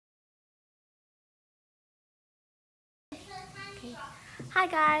Hi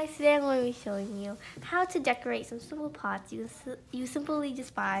guys, today I'm going to be showing you how to decorate some simple pots you simply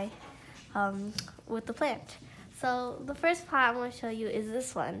just buy with the plant. So the first pot I'm going to show you is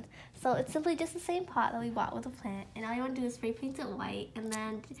this one. So it's simply just the same pot that we bought with the plant, and all you want to do is spray paint it white, and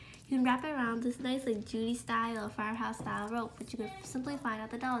then you can wrap it around this nice like Judy style or firehouse style rope that you can simply find at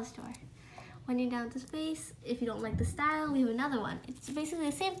the dollar store. When you're done with this base, if you don't like the style, we have another one. It's basically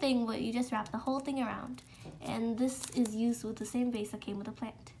the same thing, but you just wrap the whole thing around. And this is used with the same base that came with the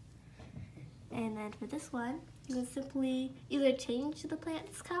plant. And then for this one, you can simply either change the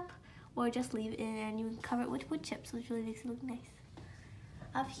plant's cup or just leave it in, and you can cover it with wood chips, which really makes it look nice.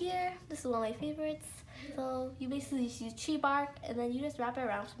 Up here, this is one of my favorites. So you basically just use tree bark, and then you just wrap it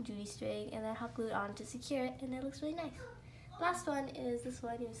around some Judy string and then hot glue it on to secure it, and it looks really nice. Last one is this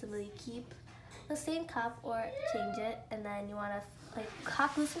one. You simply keep the same cup or change it, and then you want to like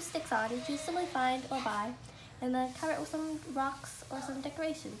hot glue some sticks on, which you simply find or buy, and then cover it with some rocks or some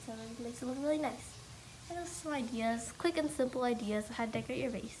decorations, and it makes it look really nice. And those are some ideas, quick and simple ideas of how to decorate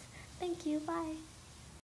your vase. Thank you, bye.